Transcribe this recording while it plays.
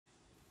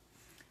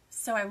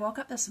So I woke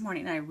up this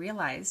morning and I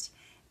realized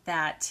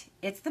that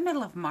it's the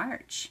middle of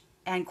March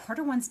and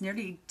quarter one's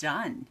nearly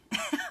done.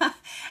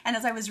 And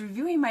as I was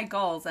reviewing my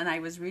goals and I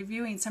was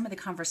reviewing some of the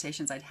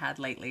conversations I'd had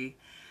lately,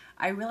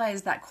 I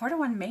realized that quarter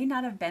one may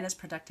not have been as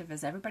productive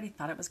as everybody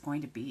thought it was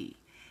going to be.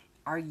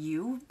 Are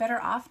you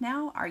better off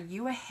now? Are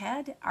you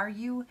ahead?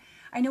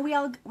 I know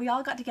we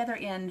all got together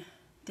in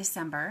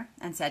December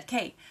and said,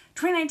 okay,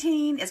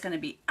 2019 is going to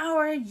be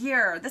our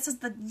year. This is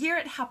the year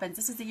it happens.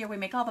 This is the year we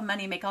make all the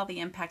money, make all the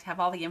impact, have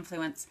all the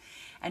influence,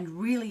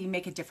 and really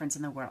make a difference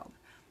in the world.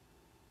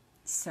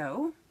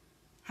 So,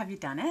 have you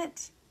done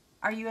it?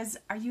 Are you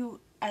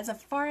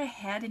as far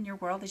ahead in your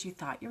world as you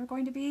thought you were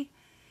going to be?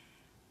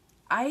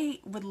 I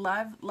would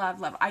love.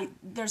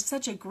 There's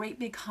such a great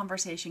big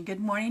conversation. Good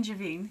morning,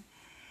 Javine.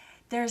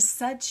 There's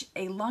such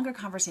a longer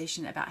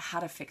conversation about how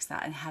to fix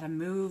that and how to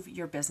move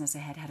your business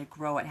ahead, how to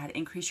grow it, how to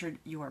increase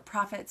your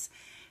profits,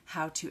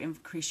 how to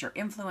increase your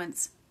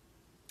influence,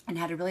 and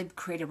how to really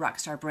create a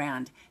rockstar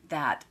brand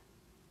that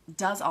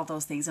does all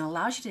those things and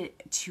allows you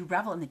to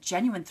revel in the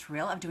genuine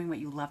thrill of doing what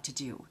you love to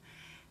do.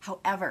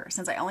 However,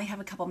 since I only have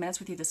a couple minutes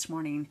with you this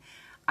morning,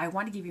 I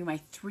want to give you my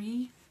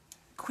 3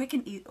 quick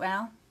and easy,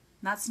 well,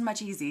 not so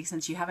much easy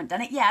since you haven't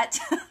done it yet.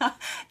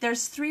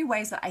 There's 3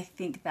 ways that I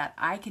think that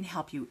I can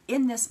help you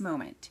in this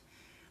moment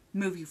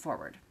move you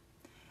forward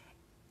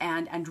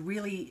and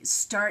really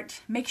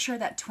make sure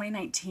that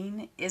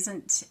 2019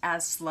 isn't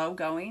as slow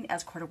going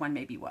as quarter one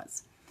maybe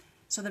was.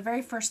 So the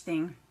very first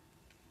thing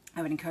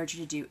I would encourage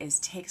you to do is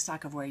take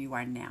stock of where you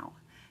are now.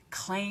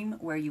 Claim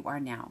where you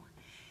are now.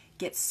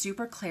 Get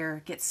super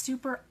clear, get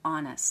super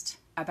honest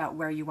about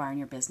where you are in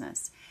your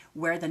business,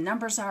 where the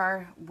numbers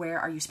are, where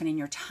are you spending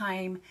your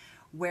time,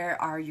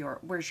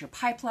 where's your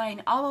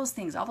pipeline, all those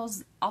things, all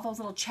those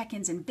little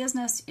check-ins in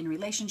business, in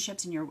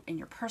relationships, in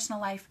your personal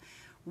life.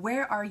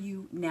 Where are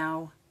you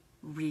now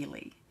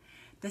really?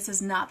 This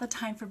is not the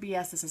time for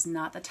BS. This is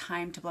not the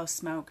time to blow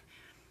smoke.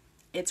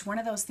 It's one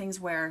of those things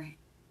where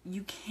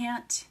you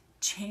can't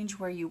change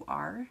where you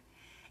are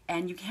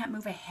and you can't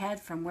move ahead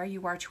from where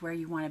you are to where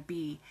you want to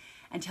be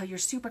until you're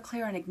super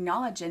clear and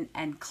acknowledge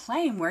and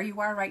claim where you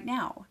are right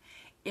now.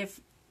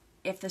 If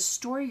the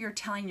story you're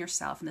telling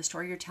yourself and the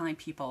story you're telling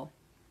people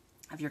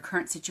of your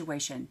current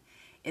situation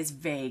is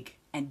vague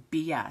and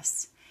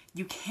BS,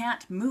 you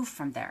can't move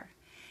from there.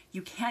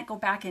 You can't go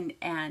back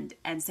and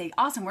say,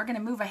 awesome, we're going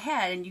to move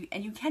ahead,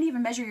 and you can't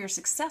even measure your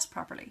success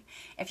properly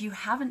if you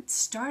haven't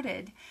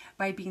started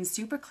by being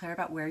super clear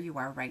about where you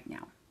are right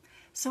now.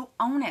 So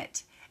own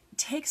it.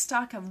 Take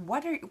stock of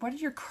what are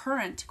your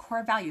current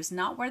core values,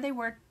 not where they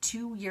were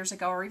 2 years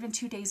ago or even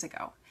 2 days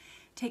ago.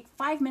 Take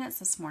 5 minutes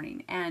this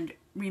morning and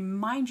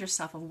remind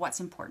yourself of what's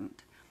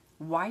important,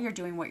 why you're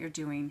doing what you're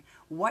doing,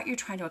 what you're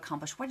trying to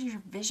accomplish, what is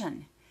your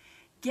vision.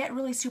 Get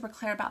really super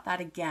clear about that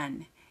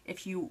again.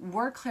 If you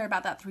were clear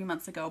about that 3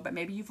 months ago, but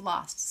maybe you've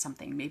lost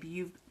something, maybe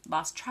you've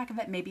lost track of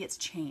it, maybe it's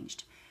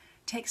changed.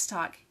 Take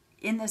stock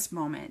in this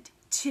moment,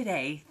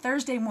 today,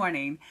 Thursday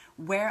morning.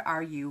 Where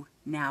are you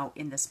now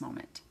in this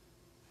moment?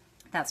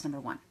 That's number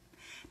 1.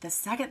 The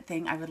second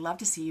thing I would love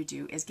to see you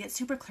do is get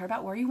super clear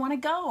about where you want to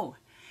go.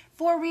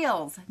 For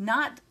reals,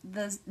 not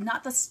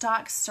the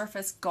stock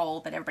surface goal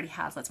that everybody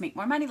has. Let's make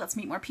more money, let's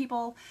meet more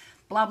people,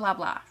 blah, blah,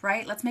 blah,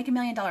 right? Let's make $1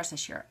 million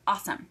this year.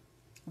 Awesome.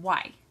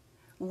 Why?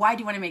 Why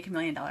do you want to make $1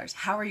 million?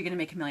 How are you going to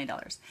make $1 million?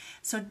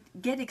 So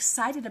get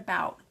excited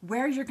about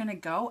where you're going to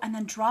go and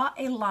then draw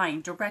a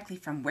line directly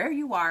from where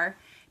you are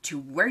to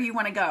where you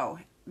want to go.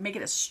 Make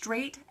it as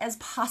straight as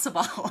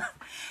possible.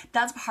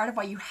 That's part of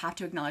why you have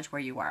to acknowledge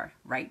where you are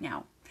right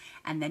now.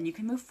 And then you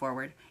can move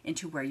forward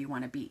into where you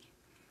want to be.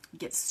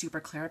 Get super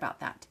clear about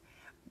that.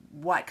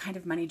 What kind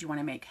of money do you want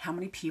to make? How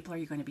many people are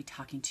you going to be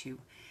talking to?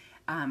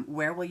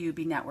 Where will you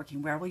be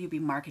networking? Where will you be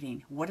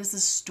marketing? What is the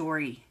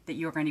story that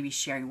you're going to be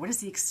sharing? What is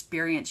the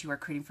experience you are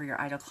creating for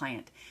your ideal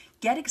client?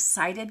 Get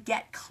excited,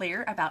 get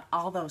clear about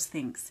all those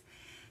things.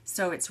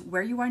 So it's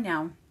where you are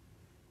now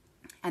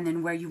and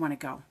then where you want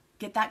to go.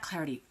 Get that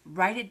clarity.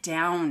 Write it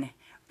down.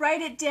 Write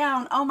it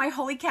down. Oh my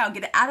holy cow.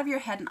 Get it out of your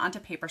head and onto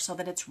paper so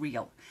that it's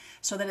real,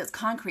 so that it's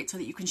concrete, so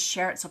that you can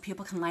share it, so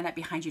people can line up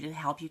behind you to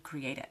help you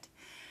create it.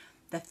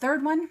 The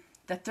third one,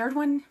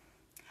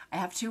 I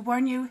have to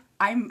warn you,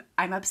 I'm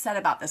upset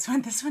about this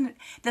one.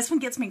 This one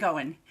gets me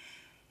going.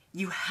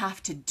 You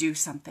have to do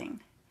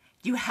something.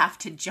 You have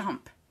to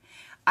jump.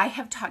 I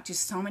have talked to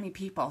so many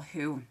people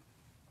who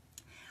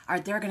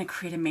they're going to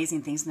create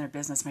amazing things in their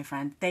business, my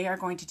friend. They are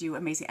going to do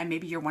amazing, and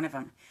maybe you're one of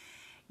them.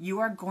 You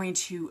are going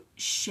to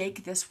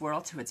shake this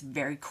world to its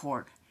very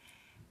core.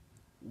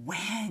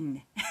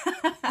 When?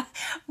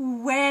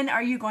 When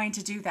are you going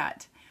to do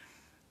that?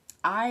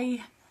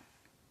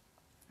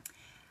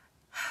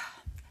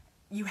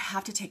 You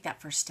have to take that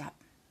first step,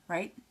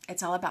 right?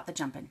 It's all about the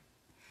jumping.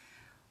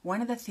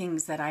 One of the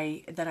things that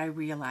I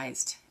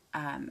realized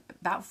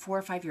about 4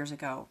 or 5 years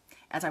ago,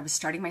 as I was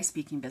starting my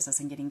speaking business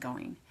and getting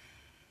going,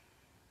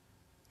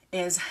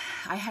 is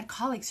I had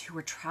colleagues who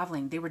were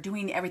traveling. They were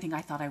doing everything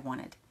I thought I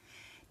wanted.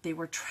 They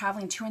were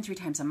traveling 2 and 3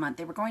 times a month.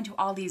 They were going to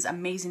all these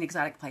amazing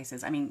exotic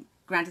places. I mean,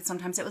 Granted,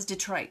 sometimes it was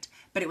Detroit,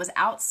 but it was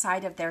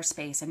outside of their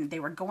space, and they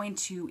were going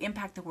to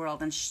impact the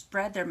world and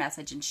spread their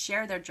message and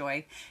share their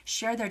joy,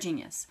 share their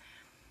genius.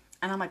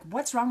 And I'm like,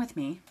 what's wrong with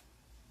me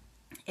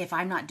if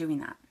I'm not doing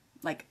that?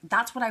 Like,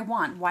 that's what I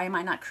want. Why am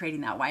I not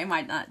creating that? Why am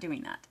I not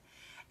doing that?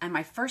 And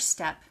my first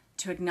step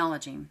to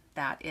acknowledging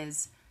that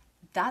is,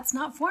 that's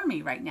not for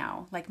me right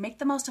now. Like, make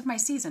the most of my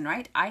season,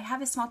 right? I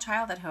have a small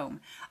child at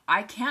home.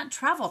 I can't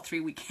travel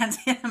 3 weekends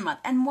in a month.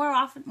 And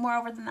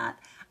moreover than that,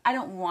 I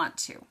don't want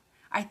to.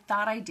 I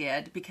thought I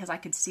did because I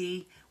could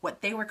see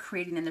what they were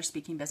creating in their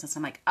speaking business.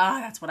 I'm like,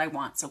 that's what I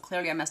want. So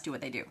clearly I must do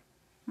what they do.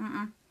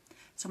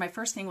 So my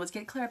first thing was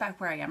get clear about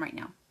where I am right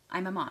now.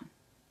 I'm a mom.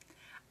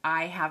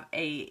 I have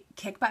a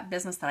kick butt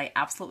business that I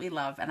absolutely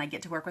love, and I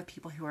get to work with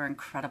people who are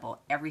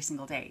incredible every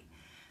single day.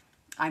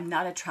 I'm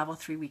not a travel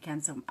 3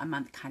 weekends a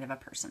month kind of a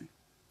person.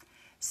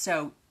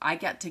 So I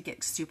got to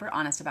get super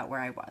honest about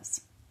where I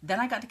was. Then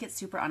I got to get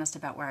super honest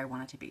about where I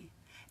wanted to be.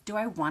 Do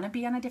I want to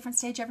be on a different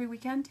stage every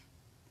weekend?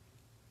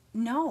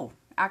 No,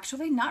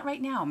 actually not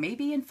right now.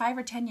 Maybe in 5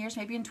 or 10 years,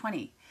 maybe in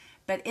 20.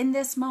 But in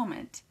this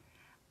moment,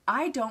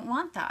 I don't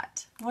want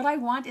that. What I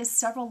want is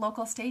several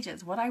local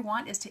stages. What I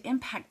want is to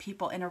impact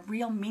people in a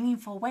real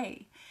meaningful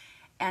way.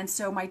 And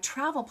so my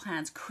travel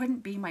plans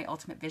couldn't be my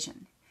ultimate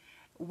vision.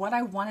 What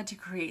I wanted to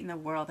create in the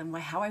world and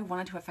how I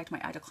wanted to affect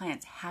my ideal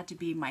clients had to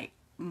be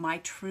my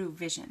true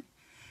vision.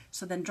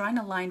 So then drawing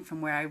a line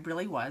from where I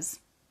really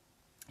was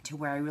to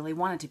where I really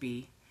wanted to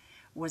be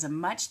was a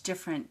much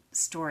different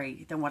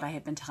story than what I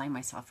had been telling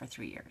myself for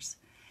 3 years.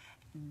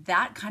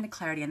 That kind of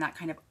clarity and that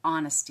kind of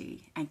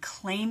honesty and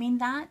claiming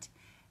that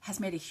has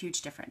made a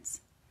huge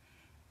difference.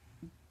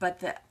 But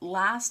the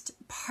last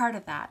part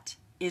of that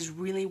is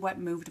really what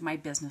moved my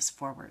business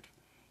forward.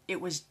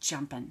 It was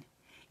jumping.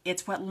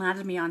 It's what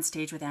landed me on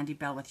stage with Andy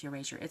Bell with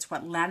Eurasia. It's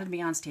what landed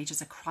me on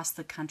stages across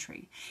the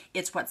country.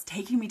 It's what's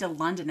taking me to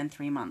London in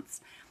 3 months.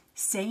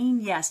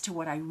 Saying yes to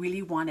what I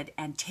really wanted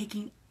and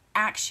taking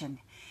action.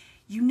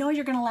 You know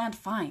you're going to land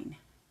fine.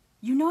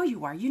 You know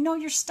you are. You know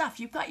your stuff.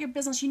 You've got your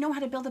business. You know how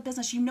to build a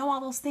business. You know all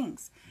those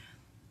things.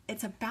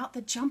 It's about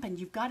the jumping.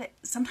 You've got it.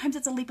 Sometimes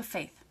it's a leap of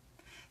faith.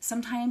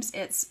 Sometimes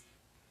it's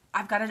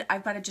I've got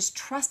to just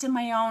trust in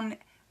my own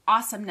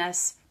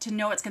awesomeness to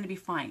know it's going to be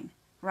fine,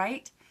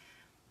 right?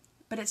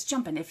 But it's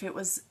jumping. If it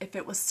was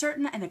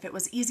certain and if it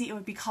was easy, it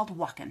would be called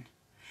walking.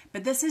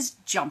 But this is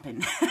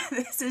jumping.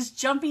 This is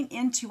jumping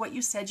into what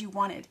you said you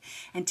wanted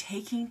and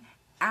taking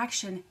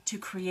action to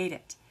create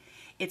it.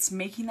 It's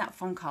making that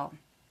phone call.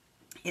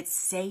 It's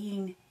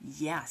saying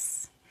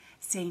yes.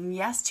 Saying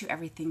yes to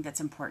everything that's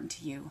important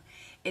to you.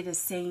 It is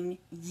saying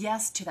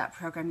yes to that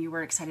program you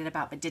were excited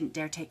about but didn't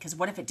dare take, because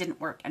what if it didn't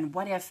work? And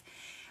what if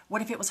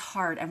it was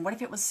hard? And what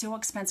if it was so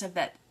expensive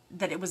that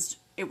it was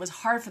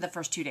hard for the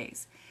first 2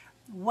 days?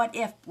 What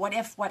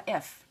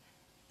if?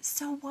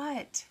 So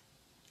what?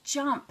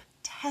 Jump,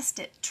 test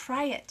it,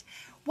 try it.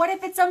 What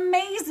if it's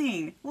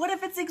amazing? What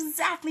if it's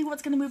exactly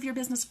what's going to move your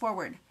business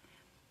forward?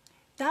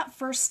 That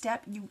first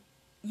step,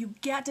 you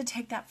get to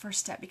take that first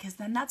step, because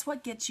then that's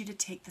what gets you to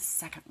take the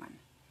second one.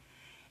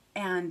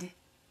 And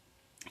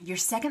your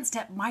second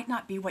step might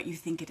not be what you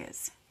think it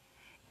is.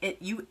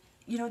 You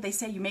know, they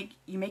say you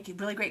make a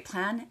really great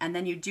plan and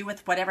then you do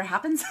with whatever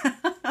happens.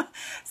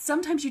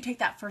 Sometimes you take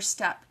that first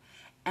step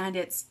and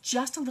it's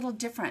just a little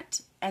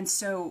different. And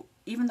so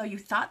even though you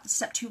thought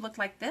step 2 looked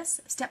like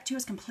this, step 2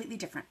 is completely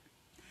different.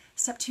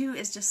 Step 2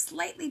 is just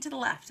slightly to the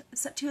left.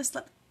 Step 2 is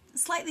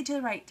slightly to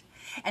the right.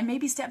 And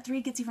maybe step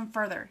 3 gets even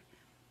further.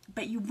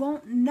 But you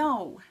won't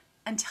know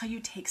until you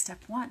take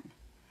step 1.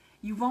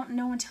 You won't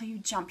know until you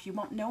jump. You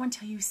won't know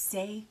until you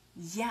say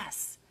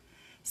yes.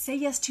 Say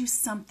yes to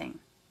something.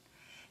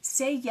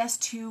 Say yes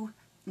to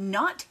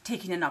not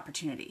taking an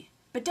opportunity,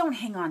 but don't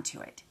hang on to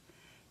it.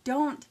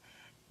 Don't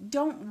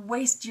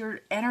waste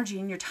your energy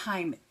and your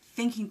time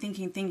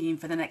thinking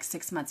for the next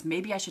 6 months.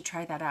 Maybe I should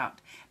try that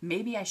out.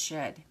 Maybe I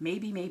should.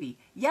 Maybe.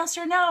 Yes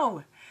or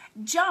no?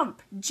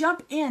 Jump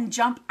in,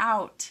 jump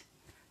out.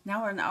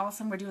 Now all of a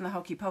sudden we're doing the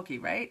hokey pokey,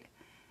 right?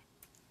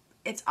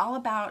 It's all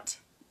about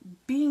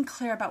being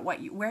clear about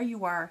where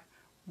you are,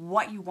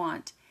 what you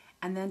want,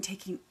 and then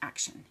taking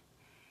action.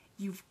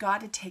 You've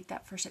got to take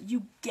that first step.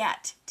 You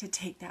get to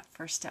take that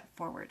first step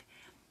forward.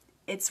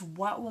 It's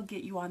what will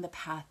get you on the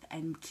path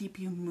and keep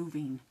you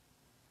moving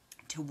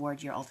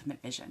toward your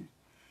ultimate vision.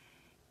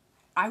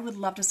 I would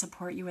love to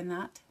support you in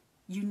that.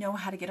 You know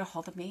how to get a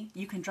hold of me.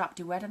 You can drop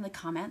duet in the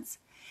comments.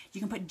 You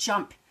can put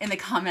jump in the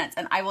comments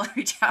and I will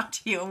reach out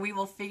to you and we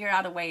will figure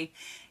out a way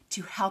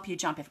to help you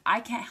jump. If I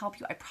can't help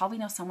you, I probably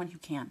know someone who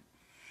can.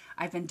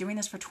 I've been doing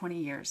this for 20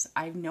 years.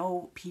 I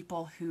know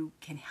people who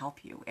can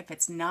help you. If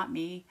it's not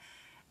me,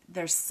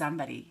 there's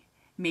somebody.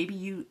 Maybe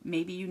you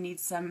need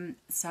some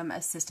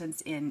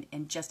assistance in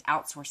just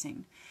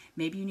outsourcing.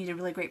 Maybe you need a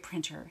really great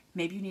printer.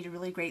 Maybe you need a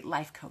really great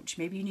life coach.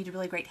 Maybe you need a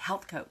really great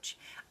health coach.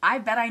 I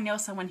bet I know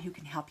someone who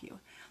can help you.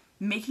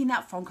 Making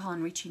that phone call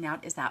and reaching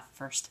out is that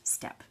first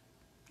step.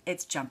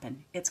 It's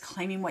jumping. It's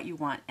claiming what you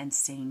want and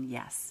saying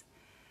yes.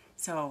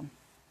 So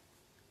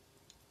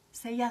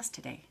say yes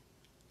today.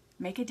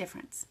 Make a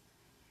difference.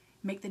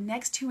 Make the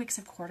next 2 weeks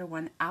of quarter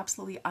one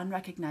absolutely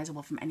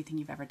unrecognizable from anything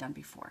you've ever done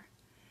before.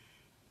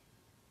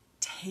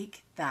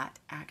 Take that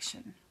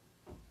action.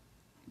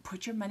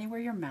 Put your money where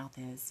your mouth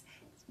is.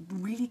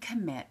 Really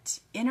commit.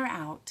 In or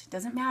out,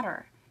 doesn't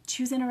matter.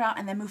 Choose in or out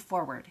and then move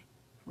forward,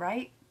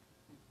 right?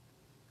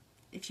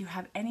 If you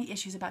have any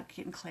issues about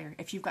getting clear,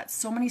 if you've got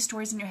so many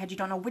stories in your head you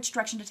don't know which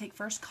direction to take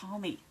first, call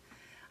me.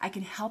 I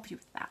can help you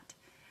with that.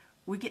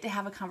 We get to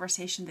have a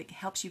conversation that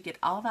helps you get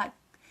all that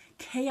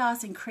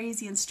chaos and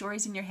crazy and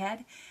stories in your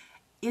head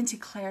into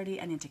clarity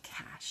and into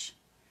cash.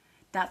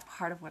 That's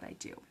part of what I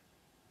do.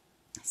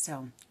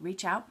 So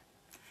reach out,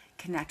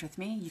 connect with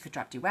me. You could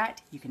drop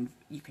Duet. You can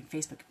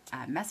Facebook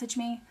message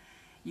me.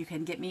 You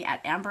can get me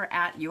at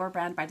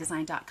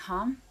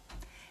amber@yourbrandbydesign.com.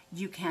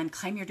 You can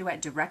claim your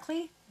duet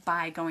directly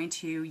by going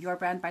to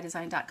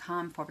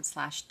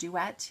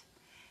yourbrandbydesign.com/duet.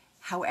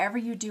 However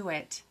you do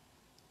it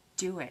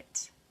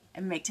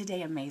and make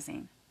today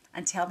amazing.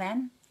 Until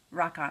then,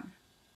 rock on.